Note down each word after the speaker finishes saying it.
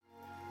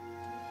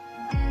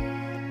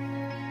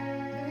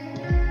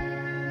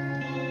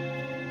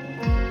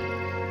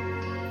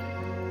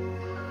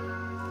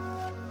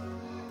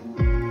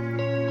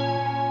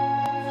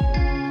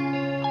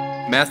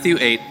Matthew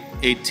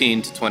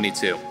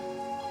 8:18-22.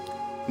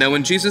 Now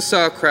when Jesus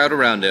saw a crowd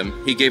around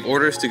him, he gave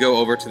orders to go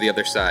over to the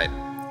other side.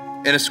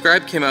 And a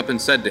scribe came up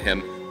and said to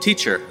him,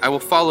 "Teacher, I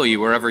will follow you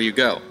wherever you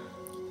go."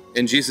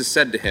 And Jesus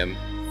said to him,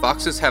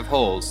 "Foxes have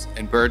holes,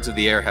 and birds of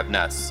the air have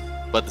nests,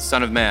 but the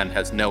Son of Man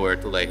has nowhere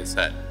to lay his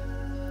head."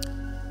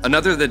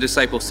 Another of the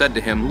disciples said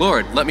to him,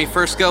 "Lord, let me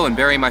first go and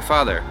bury my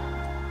father."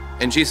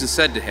 And Jesus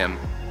said to him,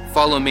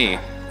 "Follow me,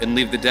 and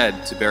leave the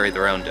dead to bury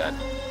their own dead."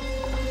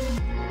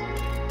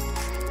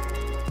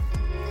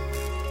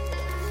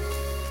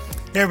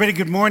 Hey everybody,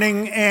 good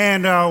morning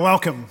and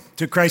welcome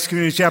to Christ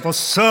Community Chapel.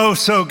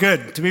 So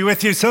good to be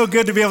with you. So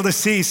good to be able to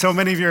see so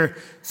many of your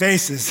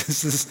faces.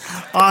 This is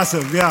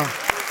awesome, yeah.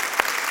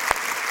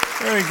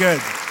 Very good.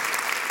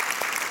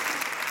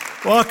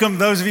 Welcome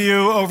those of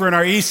you over in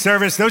our East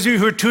service. Those of you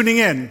who are tuning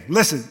in,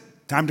 listen,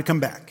 time to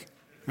come back,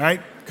 all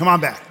right? Come on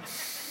back.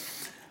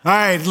 All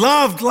right,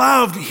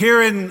 loved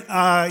hearing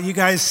you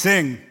guys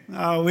sing.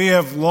 We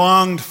have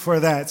longed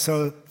for that,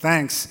 so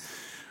thanks.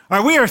 All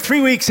right, we are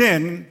 3 weeks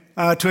in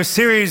to a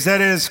series that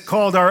is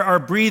called our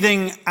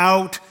Breathing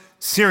Out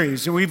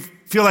series. And we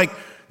feel like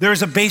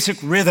there's a basic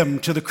rhythm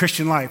to the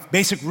Christian life,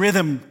 basic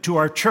rhythm to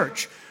our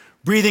church,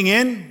 breathing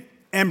in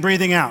and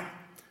breathing out.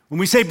 When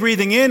we say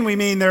breathing in, we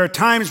mean there are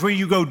times where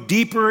you go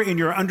deeper in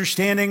your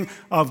understanding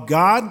of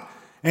God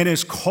and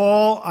His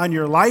call on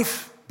your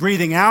life.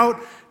 Breathing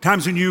out,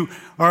 times when you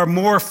are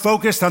more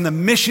focused on the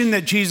mission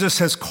that Jesus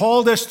has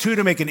called us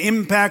to make an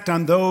impact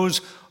on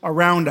those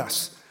around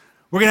us.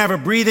 We're going to have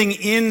a Breathing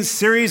In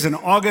series in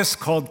August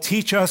called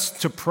Teach Us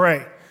to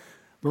Pray.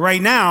 But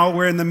right now,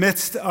 we're in the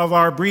midst of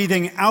our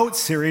Breathing Out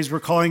series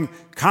we're calling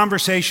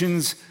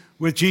Conversations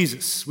with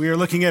Jesus. We are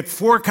looking at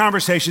 4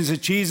 conversations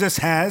that Jesus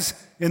has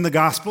in the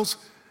Gospels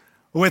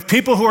with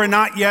people who are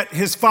not yet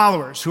His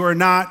followers, who are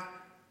not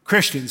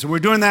Christians. And we're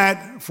doing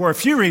that for a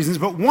few reasons,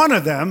 but one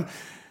of them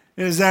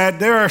is that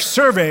there are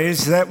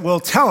surveys that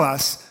will tell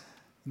us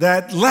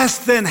that less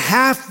than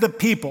half the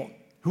people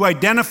who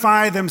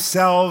identify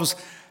themselves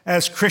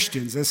as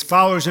Christians, as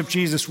followers of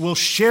Jesus, will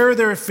share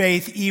their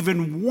faith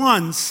even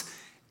once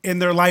in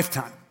their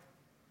lifetime.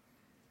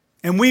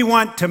 And we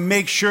want to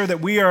make sure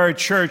that we are a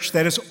church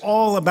that is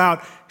all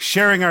about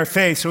sharing our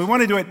faith. So we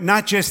want to do it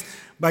not just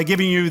by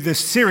giving you this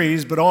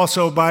series, but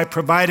also by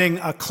providing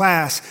a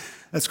class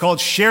that's called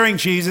Sharing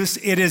Jesus.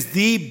 It is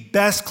the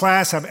best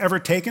class I've ever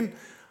taken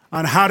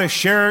on how to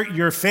share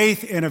your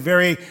faith in a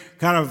very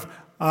kind of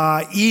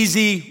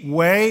easy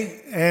way,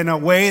 and a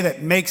way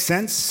that makes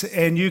sense.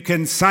 And you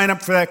can sign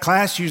up for that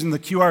class using the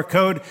QR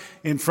code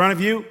in front of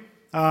you,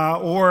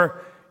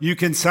 or you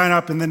can sign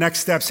up in the Next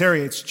Steps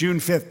area. It's June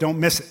 5th. Don't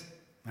miss it.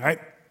 All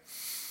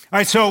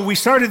right, so we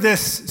started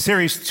this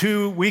series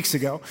 2 weeks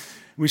ago.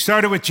 We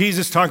started with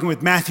Jesus talking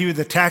with Matthew,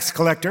 the tax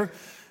collector,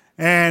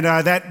 and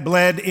that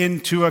bled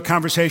into a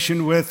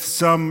conversation with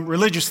some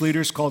religious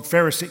leaders called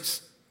Pharisees.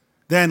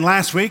 Then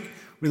last week,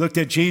 we looked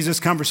at Jesus'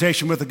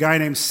 conversation with a guy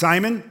named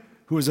Simon,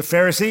 who was a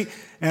Pharisee,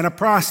 and a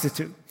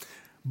prostitute.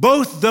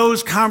 Both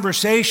those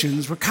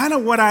conversations were kind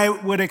of what I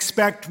would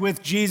expect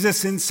with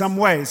Jesus in some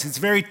ways. It's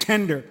very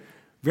tender,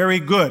 very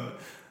good,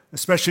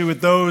 especially with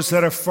those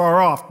that are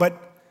far off. But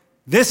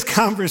this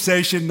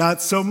conversation,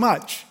 not so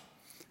much,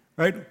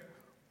 right?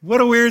 What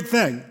a weird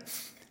thing.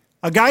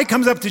 A guy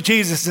comes up to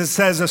Jesus and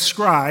says a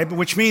scribe,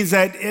 which means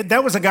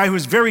that was a guy who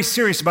was very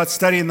serious about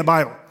studying the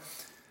Bible.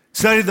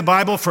 Studied the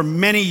Bible for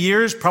many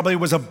years, probably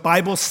was a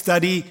Bible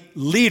study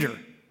leader.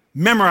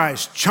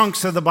 Memorized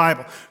chunks of the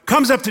Bible,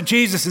 comes up to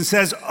Jesus and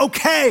says,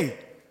 "Okay,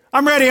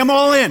 I'm ready, I'm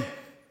all in.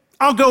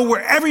 I'll go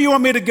wherever you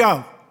want me to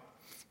go."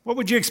 What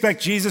would you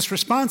expect Jesus'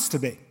 response to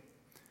be? You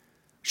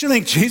should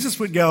think Jesus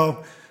would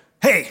go,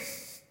 "Hey,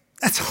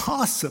 that's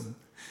awesome.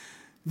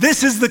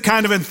 This is the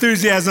kind of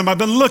enthusiasm I've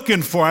been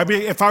looking for."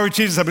 If I were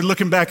Jesus, I'd be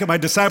looking back at my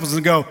disciples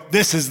and go,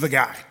 "This is the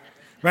guy,"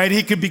 right?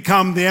 He could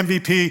become the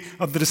MVP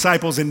of the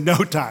disciples in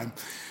no time,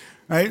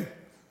 right?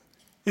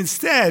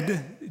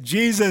 Instead,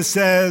 Jesus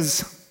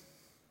says,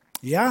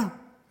 "Yeah,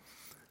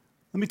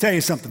 let me tell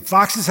you something.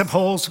 Foxes have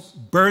holes,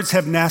 birds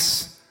have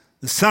nests.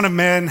 The Son of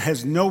Man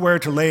has nowhere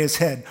to lay his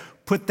head.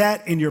 Put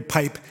that in your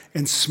pipe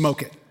and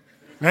smoke it,"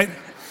 right?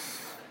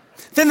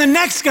 Then the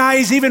next guy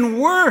is even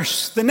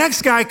worse. The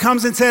next guy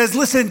comes and says,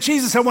 "Listen,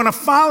 Jesus, I want to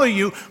follow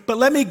you, but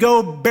let me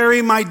go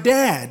bury my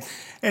dad."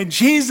 And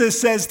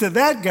Jesus says to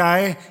that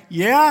guy,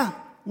 "Yeah,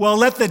 well,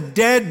 let the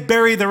dead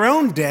bury their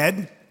own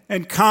dead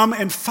and come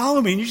and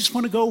follow me." And you just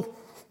want to go,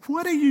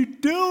 what are you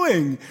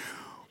doing?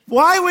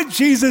 Why would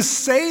Jesus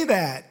say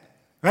that?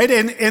 Right?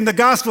 In the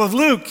Gospel of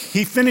Luke,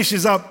 he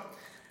finishes up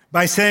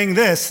by saying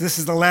this. This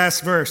is the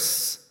last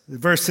verse,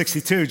 verse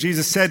 62.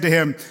 Jesus said to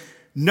him,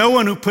 "No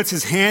one who puts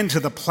his hand to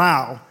the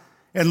plow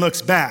and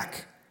looks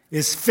back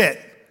is fit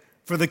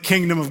for the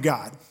kingdom of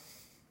God."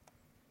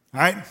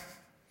 All right?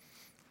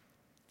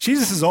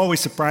 Jesus is always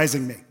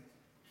surprising me.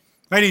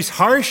 Right? He's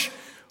harsh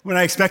when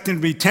I expect him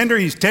to be tender.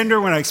 He's tender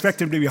when I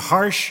expect him to be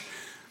harsh.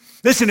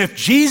 Listen, if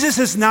Jesus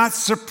is not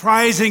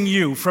surprising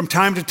you from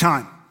time to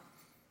time,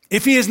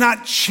 if he is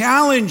not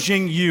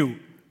challenging you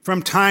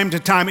from time to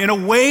time in a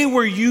way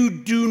where you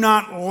do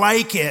not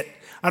like it,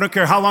 I don't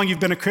care how long you've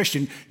been a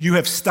Christian, you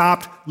have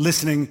stopped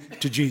listening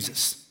to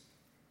Jesus.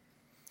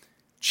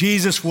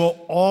 Jesus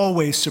will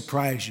always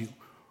surprise you,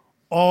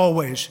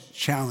 always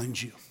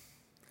challenge you.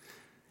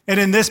 And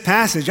in this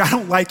passage, I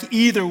don't like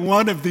either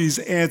one of these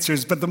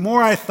answers, but the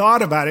more I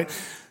thought about it,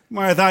 the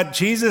more I thought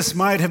Jesus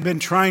might have been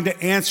trying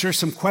to answer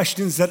some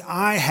questions that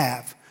I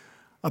have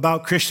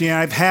about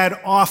Christianity. I've had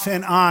off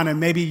and on, and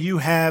maybe you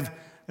have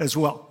as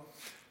well.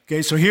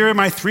 Okay, so here are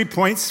my 3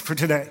 points for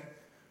today.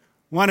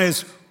 One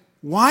is,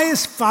 why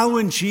is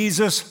following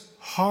Jesus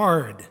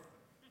hard?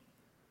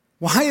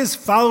 Why is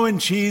following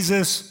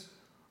Jesus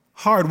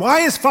hard?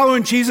 Why is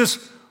following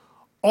Jesus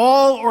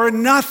all or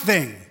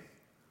nothing?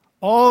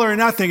 All or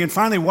nothing. And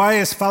finally, why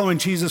is following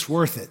Jesus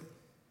worth it?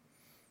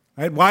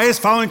 Right? Why is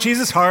following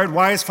Jesus hard?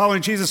 Why is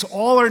following Jesus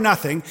all or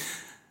nothing?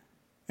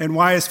 And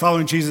why is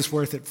following Jesus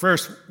worth it?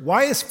 First,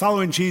 why is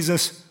following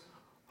Jesus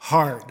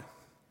hard?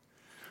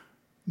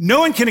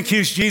 No one can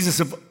accuse Jesus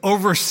of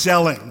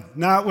overselling,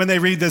 not when they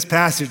read this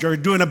passage, or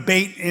doing a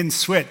bait and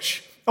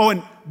switch. Oh,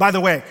 and by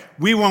the way,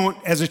 we won't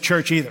as a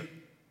church either.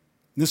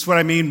 This is what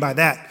I mean by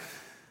that.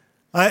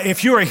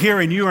 If you are here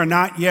and you are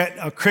not yet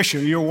a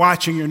Christian, you're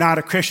watching, you're not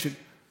a Christian,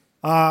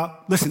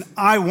 listen,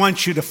 I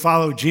want you to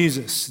follow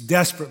Jesus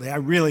desperately. I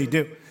really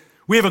do.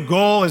 We have a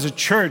goal as a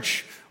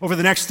church over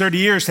the next 30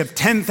 years to have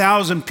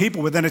 10,000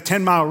 people within a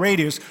 10-mile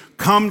radius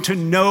come to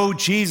know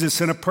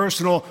Jesus in a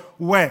personal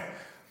way.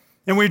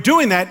 And we're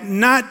doing that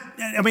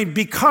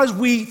because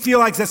we feel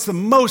like that's the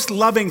most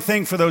loving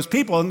thing for those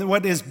people and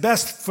what is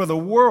best for the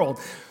world.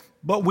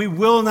 But we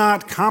will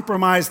not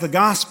compromise the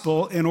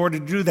gospel in order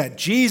to do that.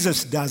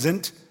 Jesus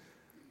doesn't,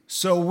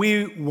 so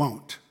we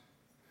won't.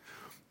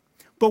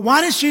 But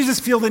why does Jesus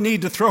feel the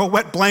need to throw a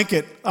wet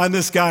blanket on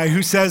this guy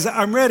who says,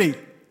 I'm ready,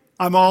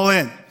 I'm all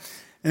in?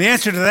 And the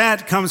answer to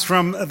that comes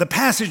from the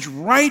passage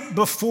right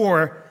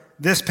before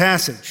this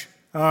passage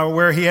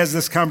where he has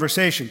this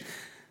conversation.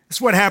 This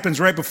is what happens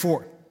right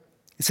before.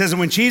 It says, and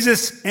when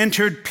Jesus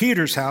entered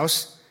Peter's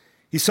house,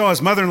 he saw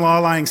his mother-in-law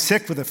lying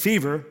sick with a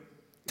fever,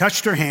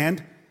 touched her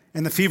hand,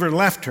 and the fever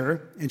left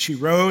her, and she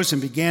rose and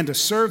began to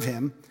serve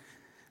him.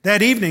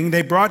 That evening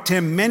they brought to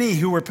him many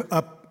who were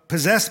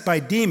possessed by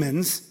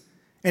demons,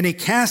 and he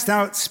cast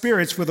out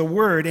spirits with a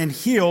word and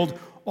healed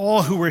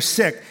all who were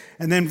sick.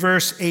 And then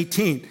verse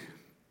 18.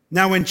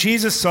 Now when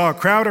Jesus saw a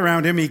crowd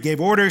around him, he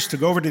gave orders to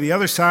go over to the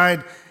other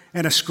side,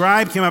 and a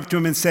scribe came up to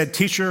him and said,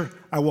 Teacher,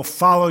 I will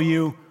follow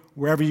you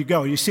wherever you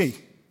go. You see,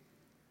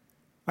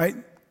 right?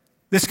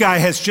 This guy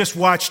has just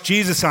watched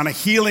Jesus on a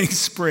healing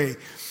spree.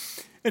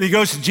 And he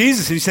goes to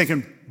Jesus and he's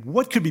thinking,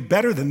 what could be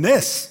better than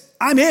this?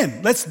 I'm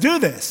in. Let's do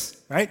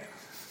this, right?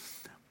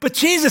 But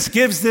Jesus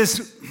gives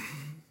this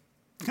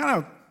kind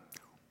of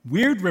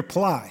weird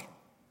reply.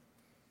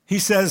 He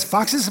says,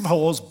 foxes have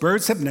holes,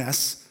 birds have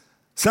nests,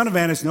 Son of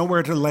Man has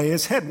nowhere to lay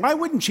his head. Why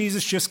wouldn't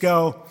Jesus just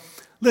go,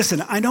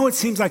 listen, I know it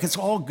seems like it's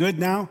all good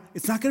now.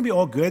 It's not going to be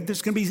all good.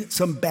 There's going to be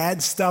some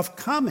bad stuff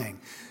coming.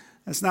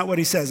 That's not what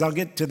he says. I'll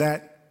get to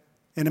that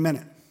in a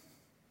minute.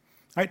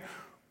 All right?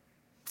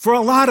 For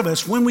a lot of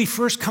us, when we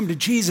first come to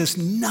Jesus,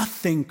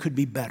 nothing could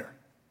be better.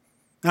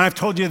 And I've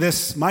told you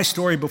this, my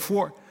story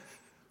before.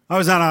 I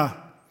was on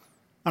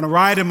a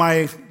ride in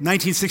my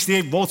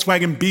 1968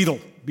 Volkswagen Beetle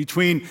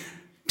between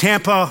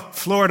Tampa,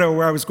 Florida,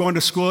 where I was going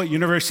to school at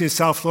University of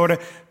South Florida,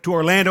 to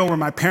Orlando, where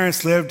my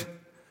parents lived.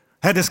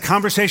 I had this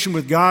conversation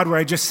with God where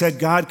I just said,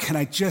 God, can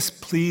I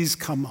just please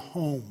come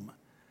home?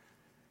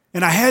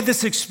 And I had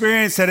this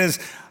experience that is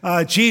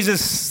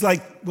Jesus,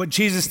 like what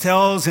Jesus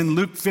tells in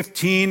Luke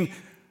 15,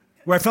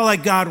 where I felt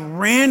like God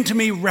ran to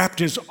me, wrapped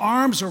his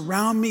arms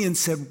around me, and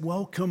said,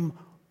 welcome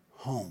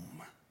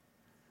home.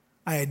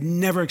 I had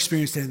never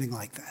experienced anything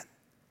like that.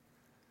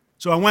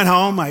 So I went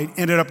home. I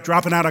ended up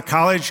dropping out of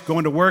college,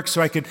 going to work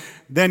so I could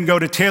then go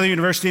to Taylor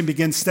University and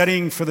begin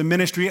studying for the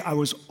ministry. I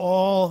was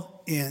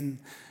all in.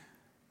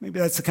 Maybe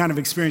that's the kind of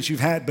experience you've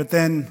had. But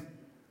then,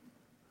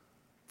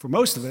 for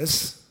most of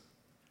us,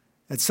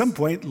 at some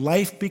point,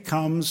 life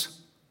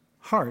becomes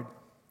hard.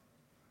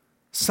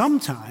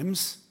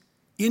 Sometimes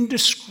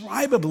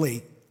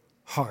indescribably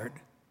hard.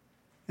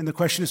 And the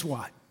question is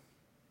why?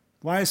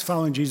 Why is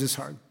following Jesus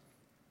hard?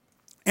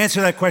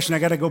 Answer that question, I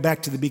got to go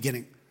back to the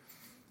beginning.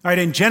 All right,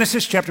 in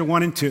Genesis chapter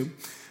 1 and 2,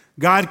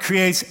 God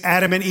creates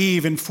Adam and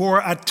Eve, and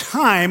for a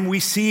time we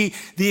see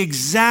the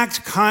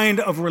exact kind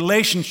of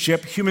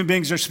relationship human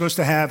beings are supposed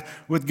to have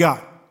with God.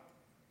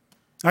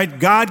 All right,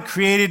 God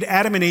created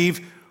Adam and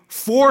Eve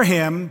for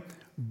him,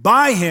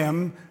 by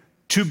him,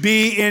 to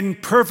be in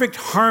perfect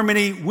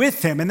harmony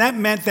with him. And that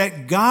meant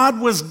that God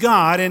was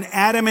God and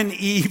Adam and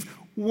Eve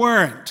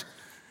weren't.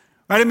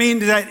 Right? I mean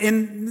that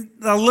in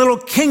a little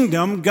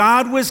kingdom,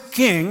 God was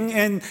king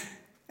and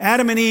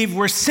Adam and Eve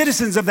were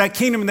citizens of that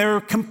kingdom, and they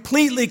were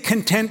completely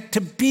content to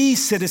be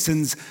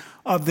citizens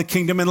of the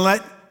kingdom and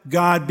let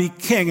God be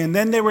king. And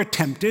then they were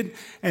tempted,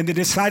 and they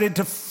decided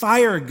to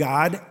fire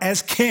God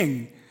as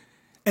king.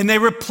 And they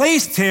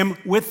replaced him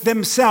with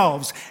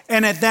themselves.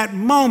 And at that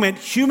moment,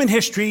 human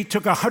history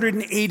took a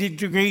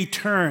 180-degree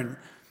turn.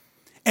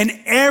 And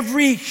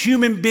every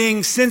human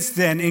being since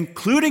then,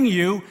 including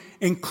you,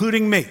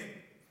 including me,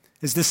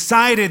 has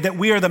decided that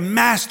we are the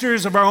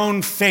masters of our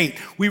own fate.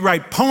 We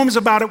write poems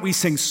about it. We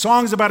sing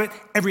songs about it.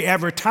 Every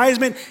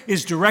advertisement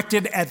is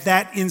directed at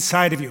that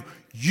inside of you.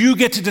 You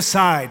get to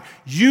decide.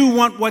 You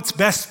want what's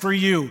best for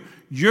you.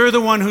 You're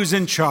the one who's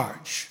in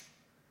charge,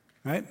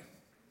 right?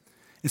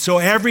 And so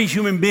every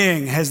human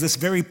being has this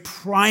very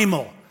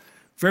primal,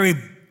 very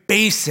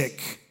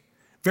basic,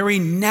 very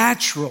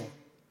natural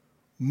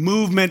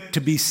movement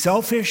to be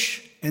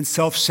selfish and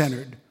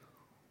self-centered.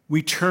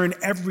 We turn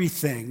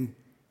everything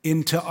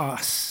into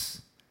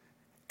us.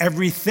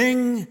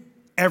 Everything,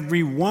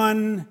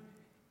 everyone,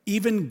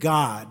 even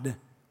God,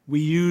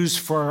 we use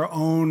for our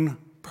own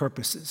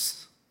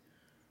purposes.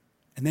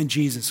 And then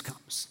Jesus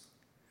comes.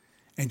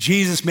 And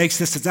Jesus makes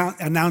this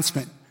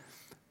announcement: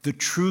 the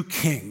true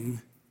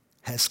King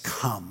has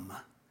come.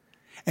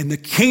 And the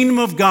kingdom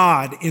of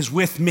God is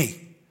with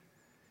me.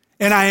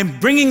 And I am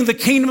bringing the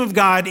kingdom of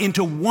God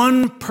into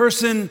one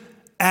person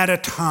at a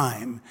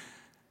time.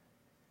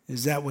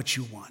 Is that what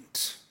you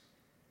want?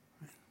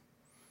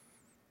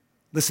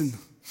 Listen,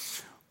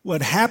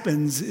 what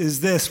happens is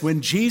this: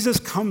 when Jesus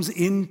comes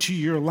into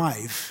your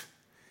life,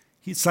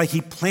 it's like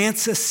he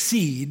plants a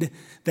seed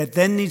that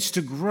then needs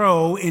to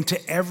grow into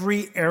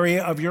every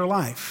area of your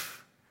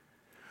life.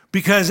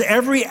 Because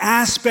every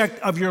aspect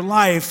of your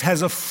life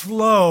has a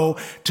flow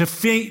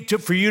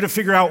for you to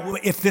figure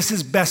out if this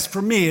is best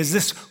for me. Is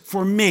this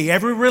for me?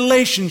 Every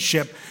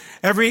relationship,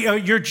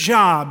 your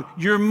job,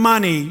 your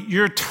money,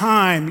 your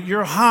time,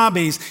 your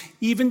hobbies,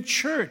 even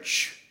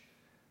church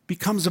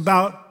becomes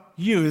about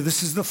you.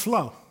 This is the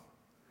flow.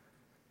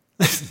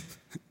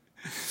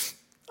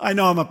 I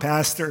know I'm a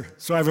pastor,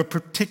 so I have a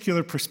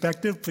particular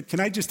perspective, but can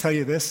I just tell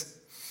you this?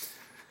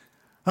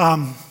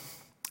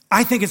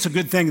 I think it's a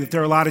good thing that there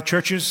are a lot of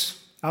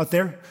churches out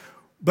there,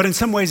 but in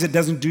some ways it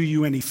doesn't do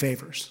you any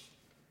favors.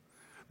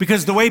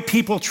 Because the way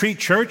people treat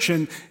church,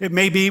 and it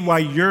may be why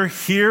you're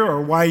here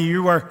or why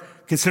you are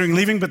considering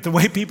leaving, but the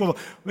way people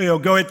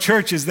go at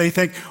church is they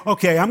think,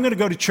 okay, I'm going to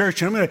go to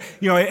church and I'm going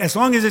to, as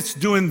long as it's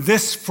doing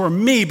this for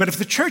me, but if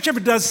the church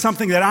ever does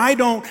something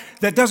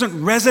that doesn't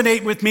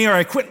resonate with me, or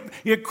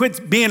it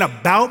quits being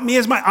about me,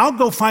 I'll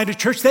go find a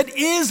church that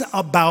is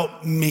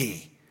about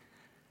me,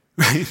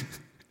 right?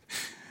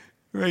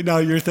 Right now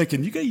you're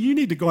thinking, you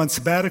need to go on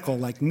sabbatical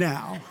like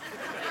now.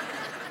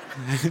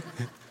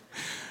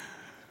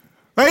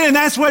 Right? And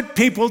that's what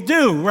people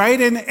do, right?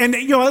 And let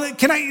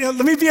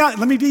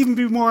me even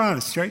be more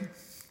honest, right?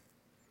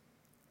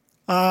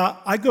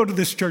 I go to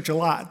this church a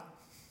lot.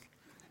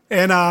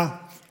 And I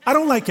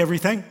don't like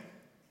everything.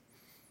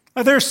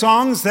 There are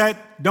songs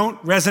that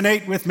don't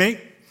resonate with me.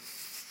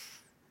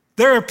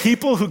 There are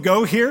people who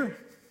go here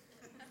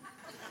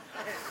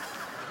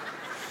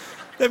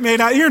that may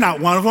not, you're not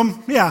one of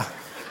them, yeah.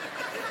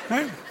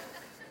 Right?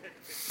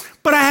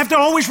 But I have to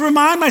always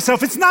remind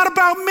myself, it's not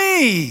about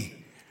me.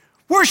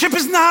 Worship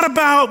is not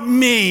about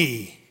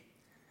me.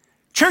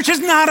 Church is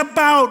not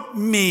about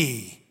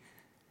me.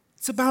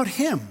 It's about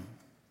him,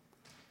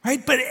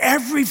 right? But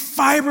every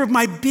fiber of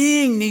my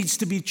being needs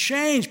to be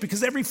changed,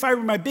 because every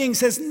fiber of my being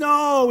says,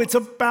 no, it's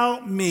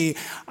about me.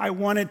 I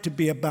want it to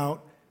be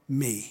about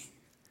me,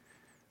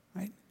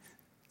 right?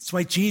 That's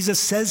why Jesus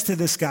says to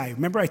this guy,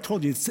 remember I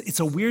told you, it's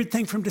a weird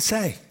thing for him to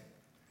say.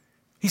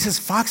 He says,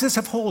 foxes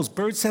have holes,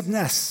 birds have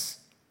nests.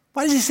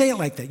 Why does he say it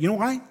like that? You know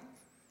why?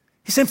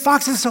 He said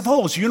foxes have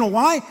holes. You know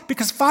why?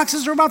 Because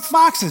foxes are about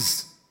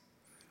foxes.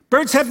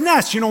 Birds have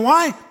nests. You know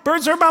why?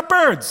 Birds are about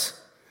birds.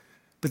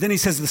 But then he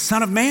says, the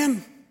Son of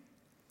Man,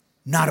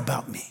 not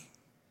about me.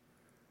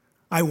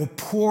 I will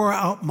pour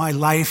out my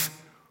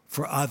life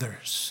for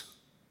others.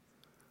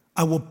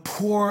 I will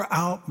pour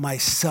out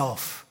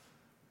myself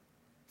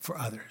for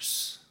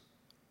others.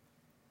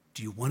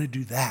 Do you want to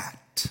do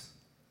that?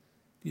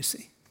 You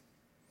see?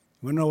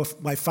 You want to know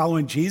why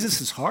following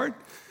Jesus is hard?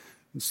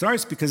 It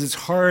starts because it's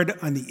hard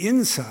on the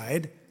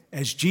inside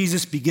as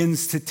Jesus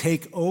begins to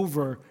take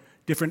over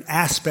different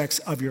aspects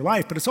of your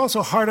life, but it's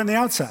also hard on the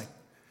outside,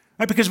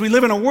 right? Because we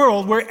live in a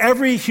world where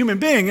every human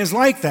being is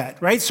like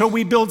that, right? So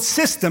we build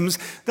systems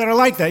that are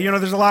like that.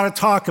 There's a lot of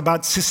talk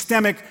about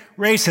systemic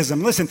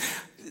racism. Listen,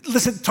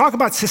 talk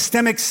about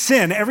systemic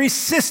sin. Every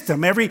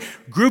system, every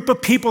group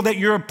of people that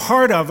you're a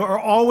part of are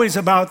always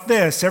about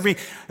this.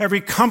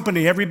 Every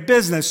company, every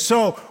business.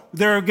 So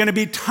there are going to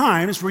be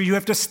times where you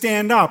have to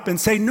stand up and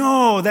say,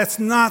 no, that's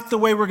not the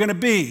way we're going to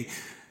be.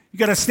 You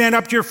got to stand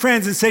up to your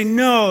friends and say,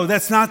 no,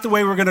 that's not the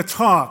way we're going to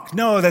talk.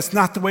 No, that's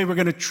not the way we're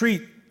going to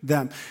treat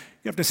them.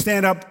 You have to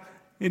stand up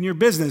in your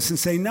business and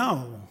say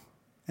no.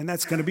 And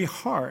that's going to be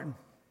hard.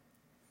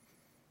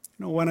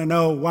 You want to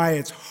know why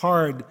it's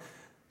hard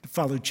to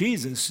follow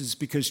Jesus is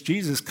because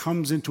Jesus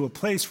comes into a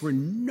place where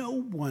no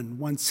one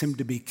wants him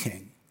to be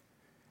king.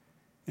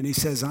 And he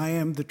says, I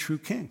am the true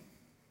king.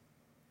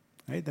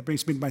 Right? That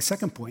brings me to my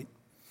second point,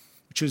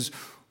 which is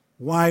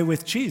why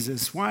with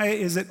Jesus? Why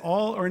is it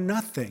all or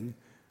nothing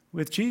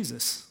with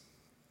Jesus?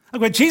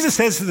 Look, what Jesus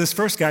says to this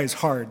first guy is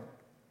hard,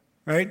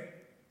 right?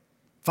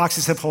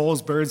 Foxes have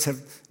holes, birds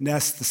have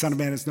nests, the Son of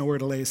Man has nowhere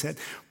to lay his head.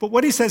 But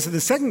what he says to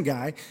the second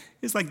guy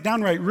is like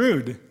downright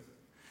rude.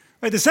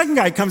 Right, the second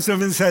guy comes to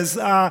him and says,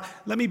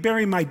 let me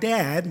bury my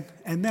dad,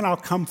 and then I'll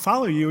come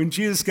follow you. And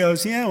Jesus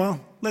goes, yeah, well,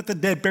 let the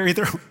dead bury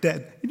their own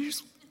dead. And you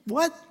just,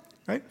 what?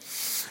 Right?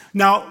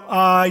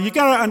 Now, you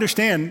got to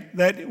understand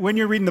that when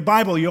you're reading the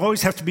Bible, you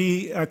always have to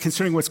be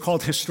considering what's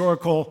called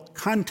historical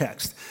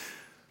context.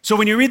 So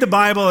when you read the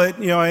Bible,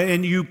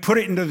 and you put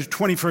it into the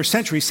 21st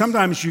century,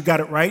 sometimes you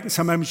got it right, and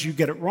sometimes you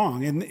get it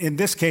wrong. In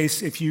this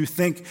case, if you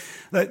think,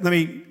 let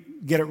me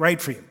get it right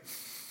for you.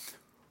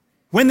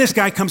 When this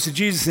guy comes to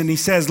Jesus and he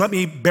says, let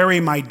me bury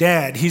my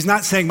dad, he's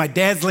not saying my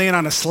dad's laying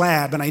on a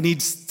slab and I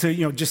need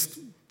to, just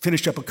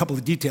finish up a couple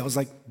of details,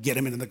 like get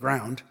him into the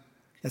ground.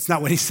 That's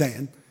not what he's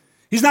saying.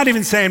 He's not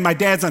even saying my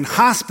dad's on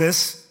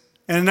hospice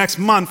and the next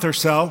month or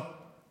so,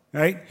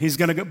 right? He's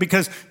going to go,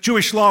 because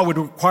Jewish law would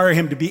require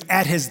him to be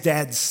at his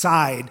dad's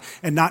side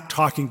and not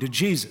talking to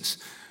Jesus.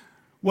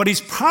 What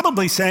he's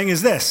probably saying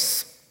is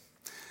this: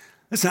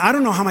 listen, I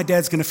don't know how my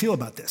dad's going to feel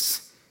about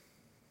this.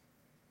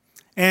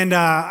 And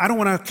I don't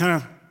want to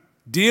kind of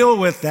deal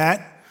with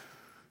that.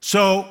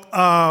 So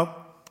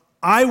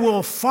I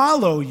will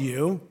follow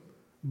you,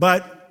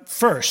 but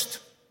first,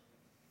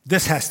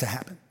 this has to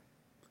happen.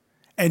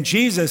 And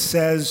Jesus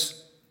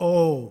says,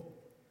 oh,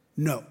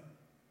 no.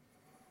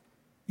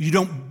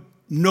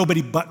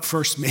 Nobody but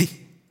first me.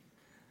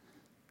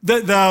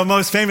 The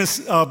most famous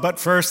but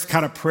first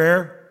kind of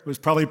prayer was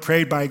probably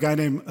prayed by a guy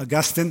named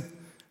Augustine,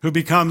 who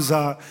becomes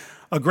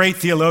a great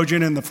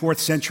theologian in the 4th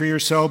century or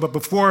so. But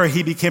before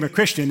he became a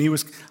Christian, he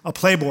was a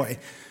playboy.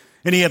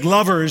 And he had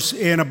lovers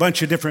in a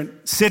bunch of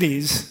different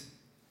cities.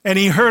 And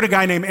he heard a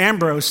guy named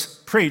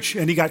Ambrose preach,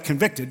 and he got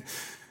convicted.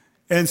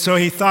 And so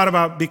he thought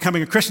about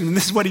becoming a Christian, and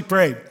this is what he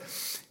prayed.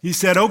 He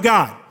said, oh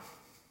God,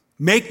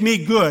 make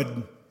me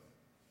good,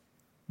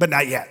 but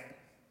not yet.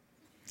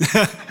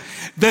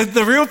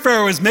 The real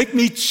prayer was, make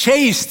me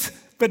chaste,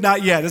 but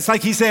not yet. It's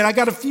like he's saying, I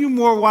got a few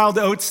more wild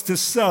oats to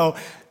sow,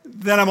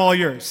 then I'm all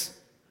yours.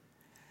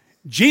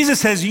 Jesus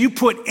says, you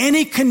put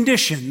any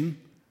condition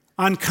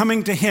on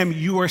coming to him,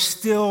 you are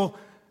still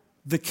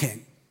the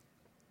king.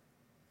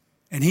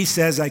 And he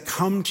says, I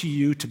come to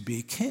you to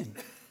be king.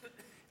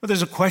 Well,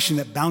 there's a question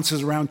that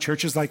bounces around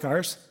churches like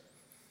ours.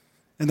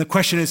 And the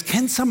question is,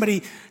 can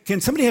somebody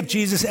have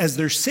Jesus as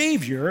their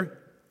Savior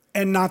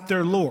and not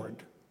their Lord?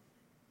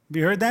 Have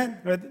you heard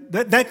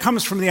that? That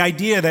comes from the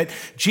idea that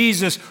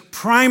Jesus'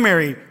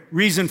 primary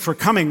reason for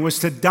coming was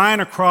to die on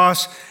a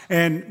cross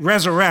and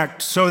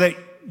resurrect so that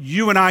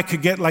you and I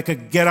could get like a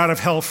get out of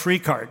hell free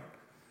card.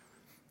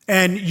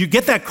 And you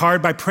get that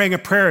card by praying a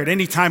prayer at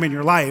any time in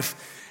your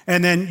life.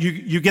 And then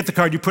you get the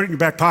card, you put it in your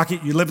back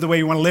pocket, you live the way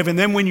you want to live. And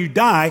then when you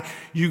die,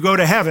 you go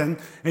to heaven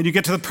and you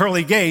get to the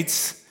pearly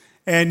gates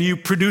and you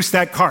produce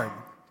that card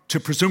to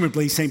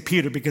presumably St.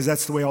 Peter, because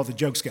that's the way all the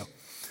jokes go.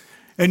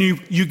 And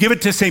you give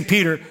it to St.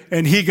 Peter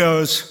and he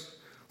goes,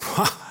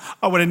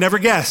 I would have never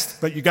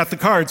guessed, but you got the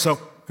card, so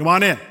come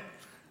on in,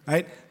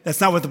 right? That's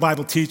not what the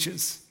Bible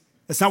teaches.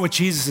 That's not what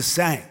Jesus is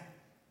saying.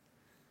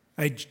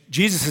 Right?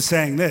 Jesus is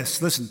saying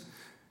this: listen,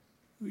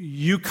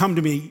 you come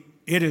to me,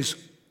 it is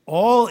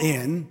all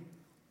in,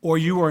 or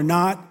you are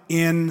not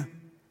in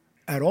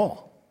at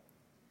all.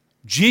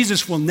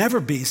 Jesus will never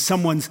be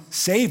someone's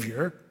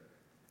Savior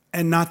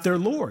and not their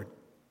Lord.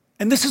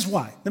 And this is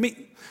why.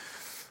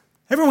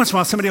 Every once in a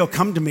while, somebody will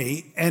come to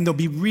me and they'll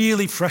be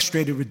really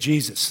frustrated with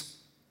Jesus.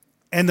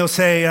 And they'll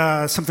say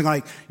something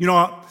like,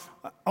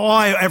 all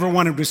I ever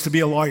wanted was to be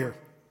a lawyer.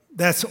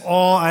 That's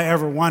all I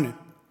ever wanted.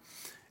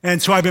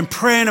 And so I've been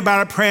praying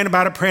about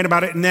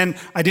it, and then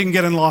I didn't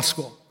get in law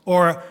school,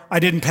 or I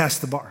didn't pass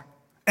the bar.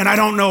 And I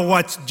don't know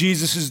what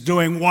Jesus is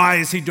doing. Why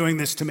is he doing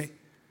this to me? And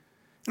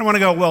I want to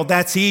go, well,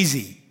 that's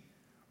easy,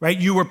 right?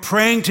 You were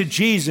praying to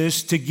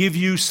Jesus to give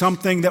you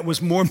something that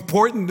was more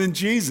important than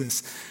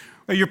Jesus.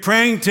 You're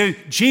praying to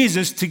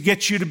Jesus to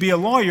get you to be a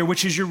lawyer,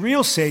 which is your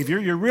real Savior,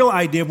 your real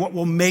idea of what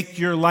will make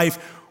your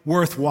life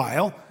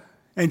worthwhile.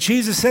 And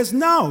Jesus says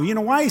no. You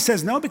know why he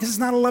says no? Because it's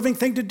not a loving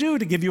thing to do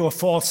to give you a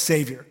false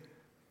Savior.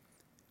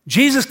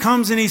 Jesus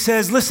comes and he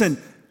says,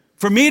 listen,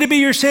 for me to be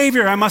your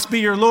Savior, I must be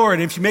your Lord.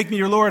 If you make me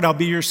your Lord, I'll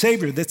be your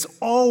Savior. That's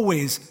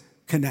always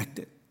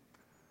connected.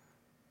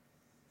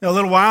 A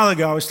little while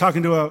ago, I was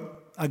talking to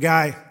a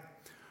guy,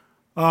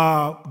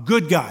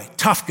 good guy,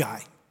 tough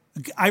guy.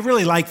 I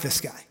really like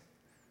this guy.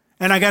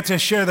 And I got to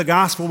share the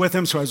gospel with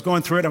him, so I was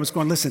going through it. I was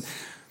going, listen,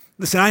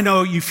 I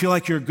know you feel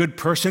like you're a good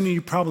person, and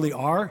you probably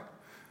are.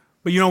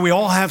 But we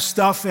all have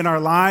stuff in our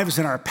lives,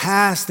 in our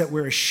past, that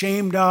we're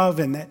ashamed of,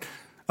 and that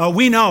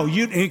we know,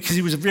 because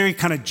he was a very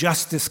kind of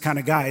justice kind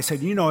of guy. I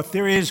said, if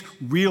there is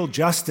real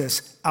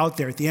justice out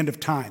there at the end of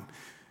time,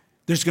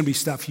 there's going to be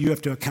stuff you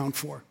have to account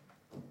for.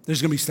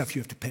 There's going to be stuff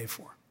you have to pay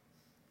for.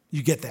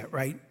 You get that,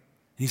 right? And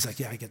he's like,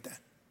 yeah, I get that.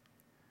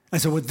 I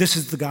said, well, this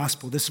is the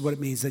gospel. This is what it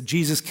means, that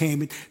Jesus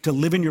came to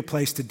live in your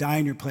place, to die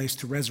in your place,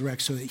 to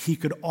resurrect so that he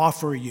could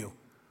offer you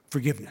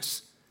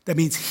forgiveness. That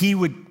means he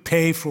would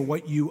pay for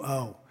what you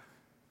owe.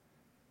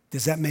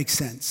 Does that make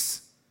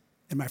sense?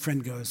 And my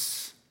friend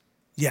goes,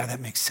 Yeah, that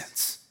makes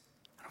sense.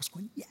 And I was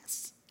going,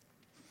 yes.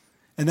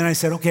 And then I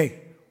said, okay,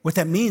 what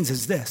that means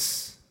is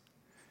this,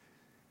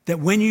 that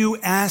when you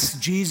ask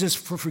Jesus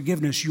for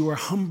forgiveness, you are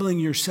humbling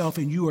yourself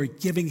and you are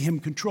giving him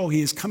control.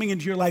 He is coming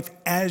into your life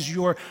as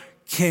your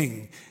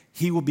king.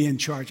 He will be in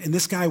charge. And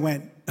this guy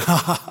went,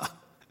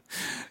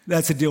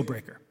 that's a deal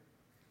breaker.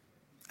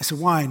 I said,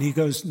 why? And he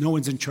goes, no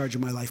one's in charge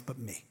of my life but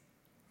me.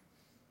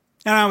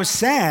 And I was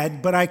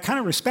sad, but I kind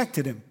of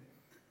respected him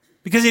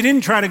because he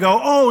didn't try to go,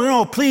 oh,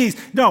 no, please.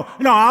 No,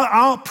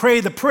 I'll pray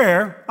the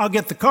prayer, I'll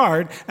get the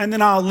card, and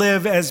then I'll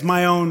live as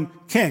my own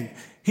king.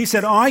 He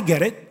said, oh, I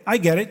get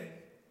it.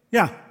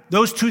 Yeah,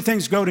 those two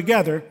things go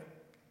together.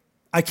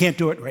 I can't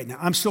do it right now.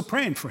 I'm still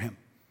praying for him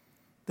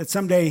that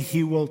someday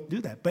he will do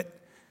that. But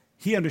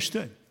he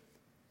understood.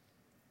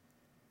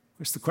 Of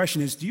course, the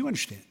question is, do you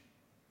understand?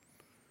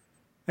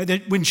 And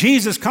that when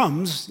Jesus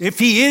comes, if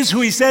he is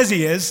who he says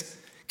he is,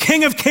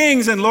 King of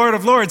kings and Lord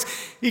of lords,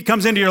 he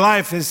comes into your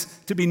life as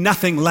to be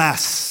nothing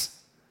less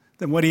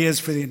than what he is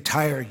for the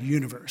entire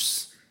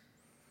universe.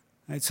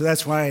 Right? So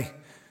that's why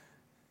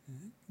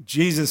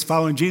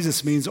following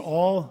Jesus means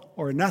all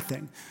or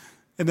nothing.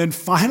 And then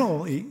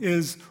finally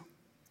is,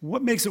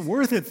 what makes it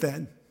worth it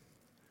then?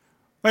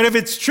 Right? If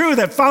it's true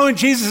that following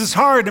Jesus is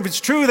hard, if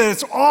it's true that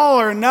it's all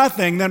or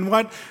nothing, then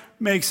what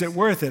makes it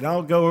worth it?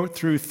 I'll go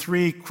through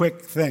three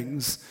quick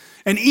things.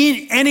 And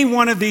any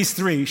one of these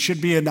three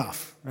should be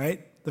enough,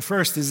 right? The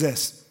first is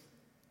this.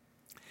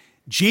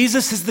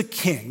 Jesus is the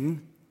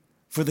king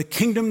for the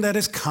kingdom that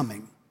is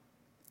coming.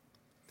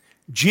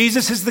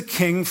 Jesus is the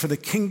king for the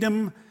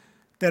kingdom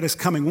that is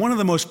coming. One of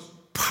the most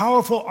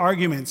powerful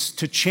arguments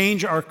to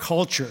change our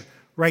culture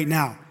right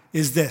now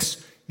is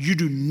this. You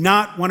do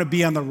not want to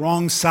be on the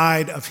wrong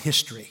side of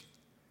history.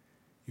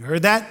 You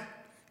heard that?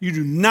 You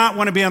do not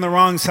want to be on the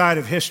wrong side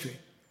of history.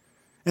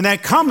 And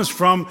that comes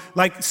from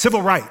like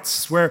civil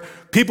rights, where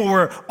people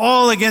were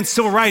all against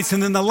civil rights,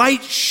 and then the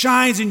light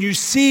shines and you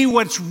see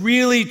what's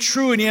really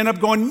true, and you end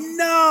up going,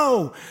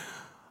 no,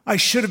 I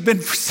should have been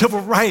for civil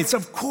rights,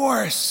 of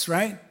course,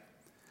 right?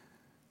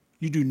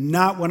 You do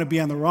not want to be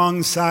on the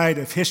wrong side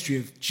of history.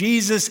 If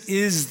Jesus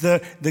is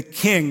the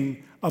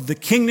king of the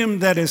kingdom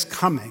that is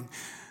coming,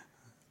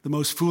 the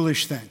most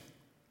foolish thing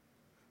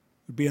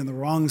would be on the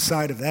wrong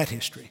side of that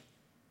history,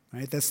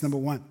 right? That's number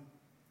one.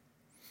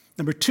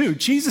 Number two,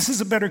 Jesus is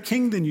a better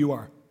king than you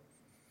are.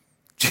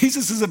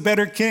 Jesus is a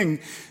better king.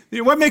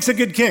 What makes a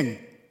good king?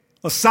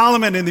 Well,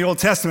 Solomon in the Old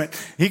Testament,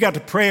 he got to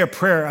pray a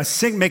prayer,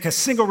 make a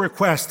single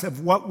request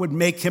of what would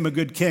make him a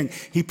good king.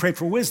 He prayed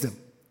for wisdom.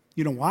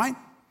 You know why?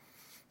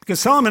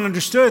 Because Solomon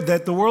understood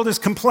that the world is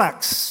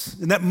complex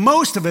and that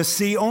most of us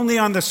see only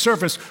on the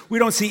surface. We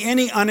don't see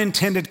any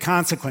unintended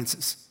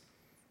consequences,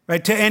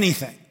 right, to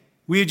anything.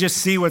 We just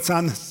see what's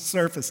on the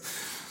surface.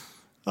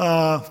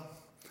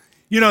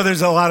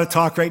 There's a lot of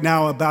talk right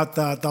now about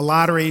the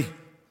lottery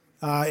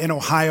in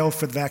Ohio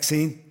for the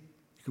vaccine.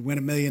 You could win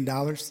 $1 million,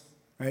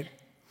 right?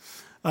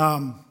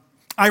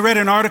 I read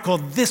an article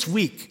this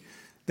week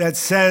that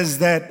says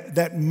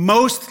that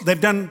most,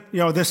 they've done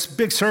this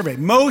big survey,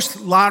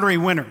 most lottery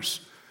winners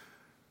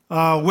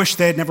wish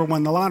they had never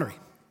won the lottery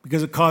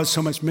because it caused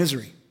so much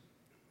misery.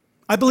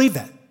 I believe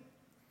that.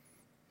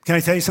 Can I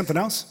tell you something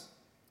else?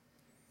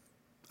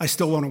 I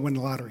still want to win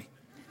the lottery.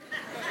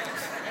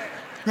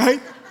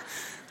 Right?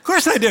 Of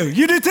course I do.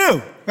 You do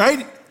too,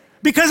 right?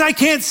 Because I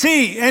can't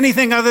see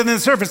anything other than the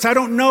surface. I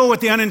don't know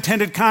what the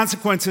unintended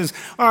consequences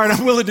are, and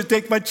I'm willing to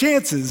take my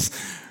chances,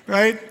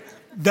 right?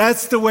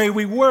 That's the way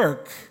we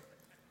work.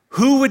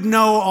 Who would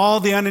know all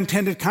the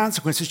unintended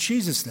consequences?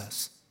 Jesus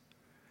does.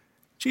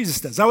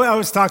 Jesus does. I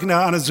was talking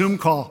on a Zoom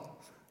call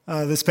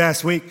this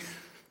past week,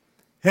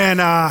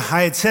 and I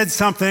had said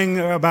something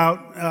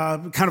about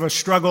kind of a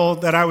struggle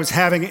that I was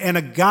having, and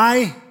the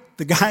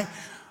guy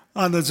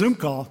on the Zoom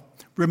call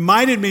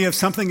reminded me of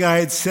something I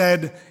had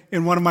said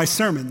in one of my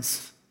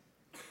sermons.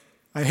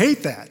 I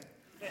hate that,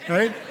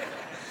 right?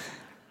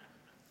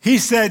 He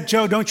said,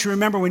 Joe, don't you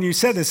remember when you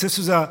said this? This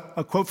was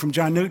a quote from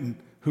John Newton,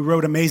 who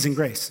wrote Amazing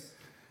Grace.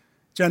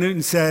 John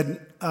Newton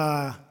said,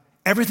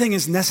 everything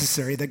is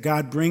necessary that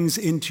God brings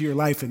into your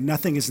life, and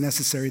nothing is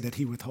necessary that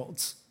he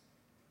withholds.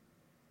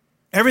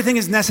 Everything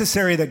is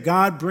necessary that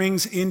God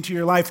brings into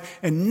your life,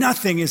 and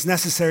nothing is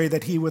necessary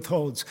that he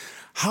withholds.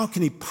 How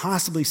can he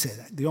possibly say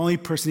that? The only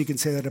person he can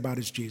say that about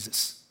is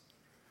Jesus.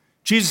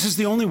 Jesus is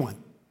the only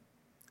one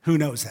who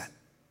knows that,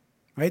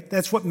 right?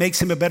 That's what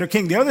makes him a better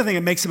king. The other thing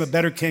that makes him a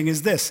better king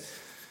is this,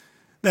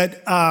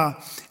 that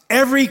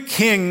every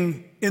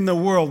king in the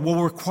world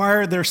will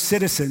require their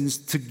citizens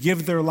to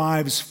give their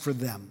lives for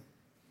them.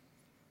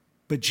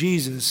 But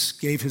Jesus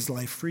gave his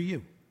life for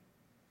you.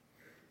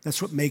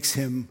 That's what makes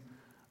him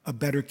a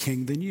better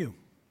king than you.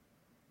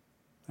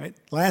 Right?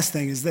 Last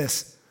thing is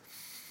this.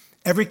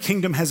 Every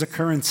kingdom has a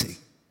currency.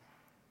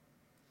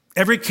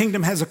 Every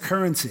kingdom has a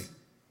currency.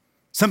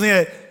 Something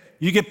that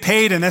you get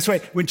paid, and that's why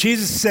when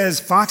Jesus says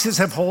foxes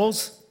have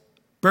holes,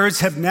 birds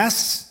have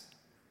nests,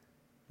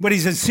 what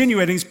he's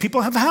insinuating is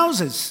people have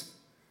houses.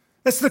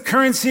 That's the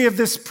currency of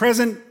this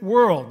present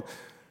world,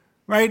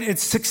 right?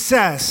 It's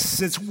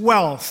success, it's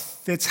wealth,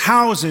 wealth, it's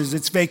houses,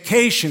 it's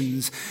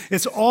vacations,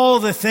 it's all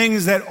the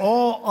things that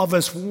all of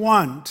us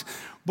want.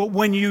 But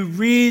when you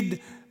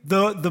read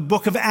the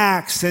book of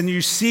Acts and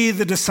you see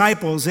the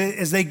disciples,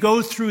 as they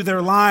go through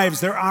their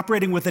lives, they're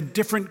operating with a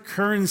different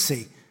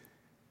currency.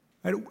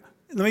 Right?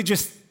 Let me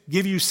just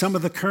give you some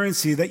of the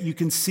currency that you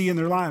can see in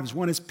their lives.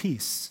 One is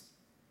peace.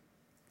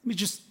 Let me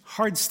just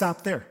hard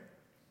stop there.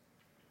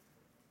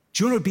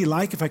 Do you know what it would be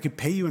like if I could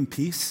pay you in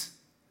peace?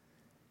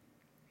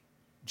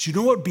 Do you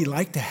know what it would be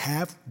like to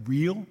have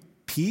real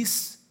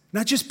peace?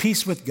 Not just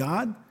peace with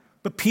God,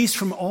 but peace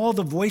from all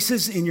the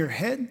voices in your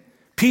head,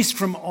 peace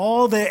from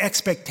all the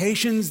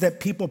expectations that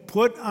people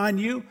put on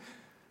you,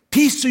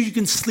 peace so you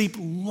can sleep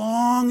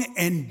long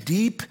and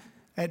deep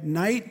at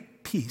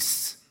night,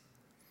 peace.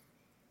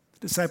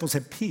 The disciples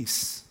had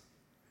peace.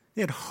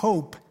 They had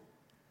hope.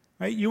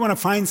 Right? You want to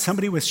find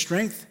somebody with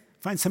strength?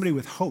 Find somebody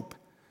with hope.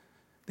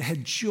 They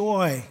had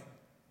joy.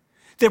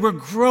 They were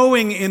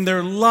growing in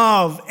their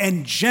love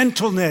and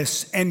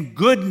gentleness and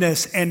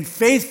goodness and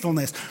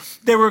faithfulness.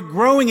 They were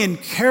growing in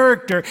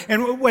character.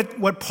 And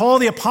what Paul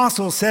the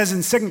Apostle says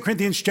in 2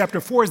 Corinthians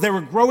chapter 4 is they were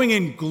growing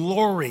in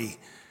glory.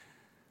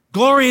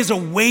 Glory is a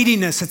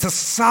weightiness. It's a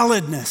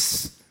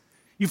solidness.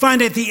 You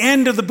find at the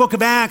end of the book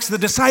of Acts, the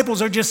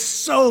disciples are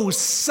just so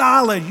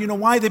solid. You know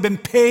why? They've been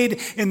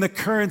paid in the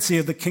currency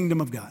of the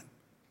kingdom of God.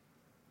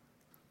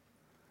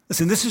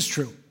 Listen, this is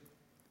true.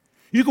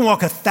 You can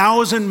walk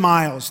 1,000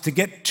 miles to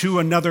get to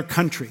another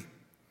country.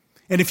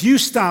 And if you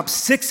stop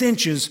 6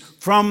 inches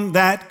from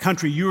that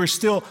country, you are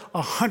still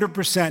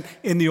 100%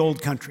 in the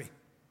old country.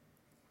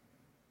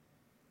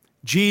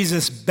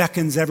 Jesus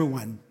beckons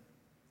everyone,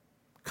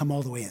 come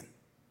all the way in.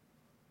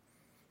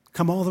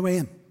 Come all the way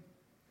in.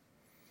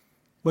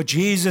 What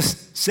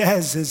Jesus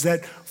says is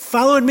that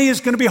following me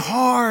is going to be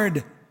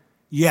hard.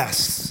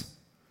 Yes.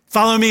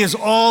 Following me is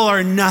all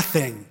or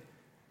nothing.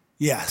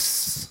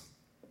 Yes.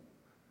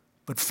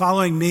 But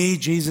following me,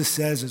 Jesus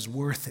says, is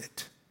worth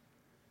it.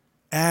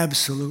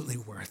 Absolutely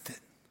worth it.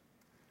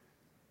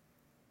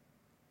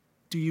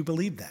 Do you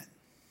believe that?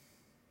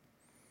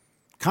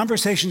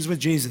 Conversations with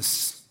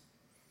Jesus.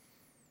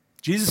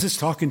 Jesus is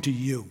talking to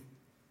you.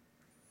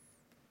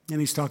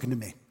 And he's talking to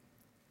me.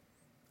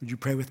 Would you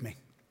pray with me?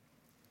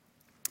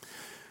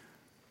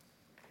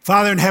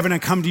 Father in heaven, I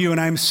come to you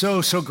and I'm so,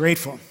 so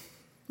grateful.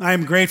 I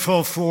am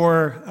grateful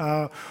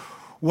for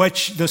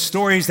the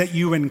stories that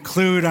you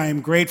include. I am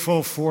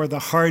grateful for the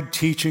hard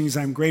teachings.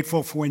 I'm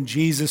grateful for when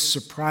Jesus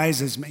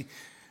surprises me.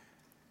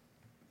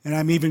 And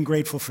I'm even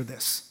grateful for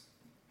this.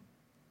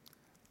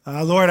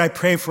 Lord, I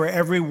pray for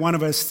every one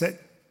of us that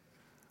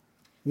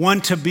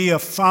want to be a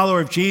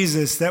follower of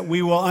Jesus, that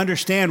we will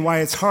understand why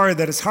it's hard,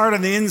 that it's hard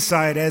on the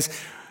inside as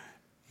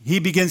he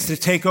begins to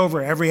take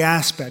over every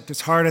aspect.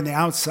 It's hard on the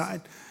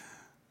outside.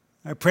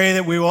 I pray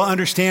that we will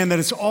understand that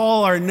it's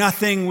all or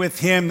nothing with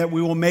him, that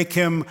we will make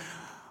him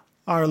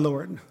our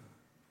Lord.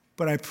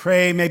 But I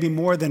pray maybe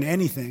more than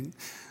anything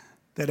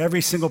that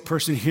every single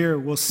person here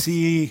will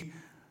see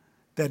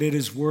that it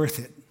is worth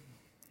it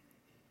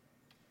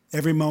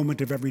every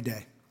moment of every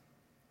day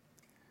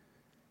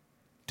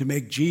to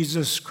make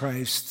Jesus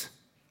Christ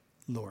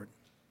Lord.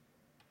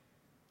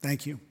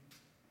 Thank you.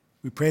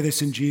 We pray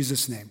this in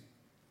Jesus' name.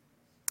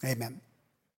 Amen.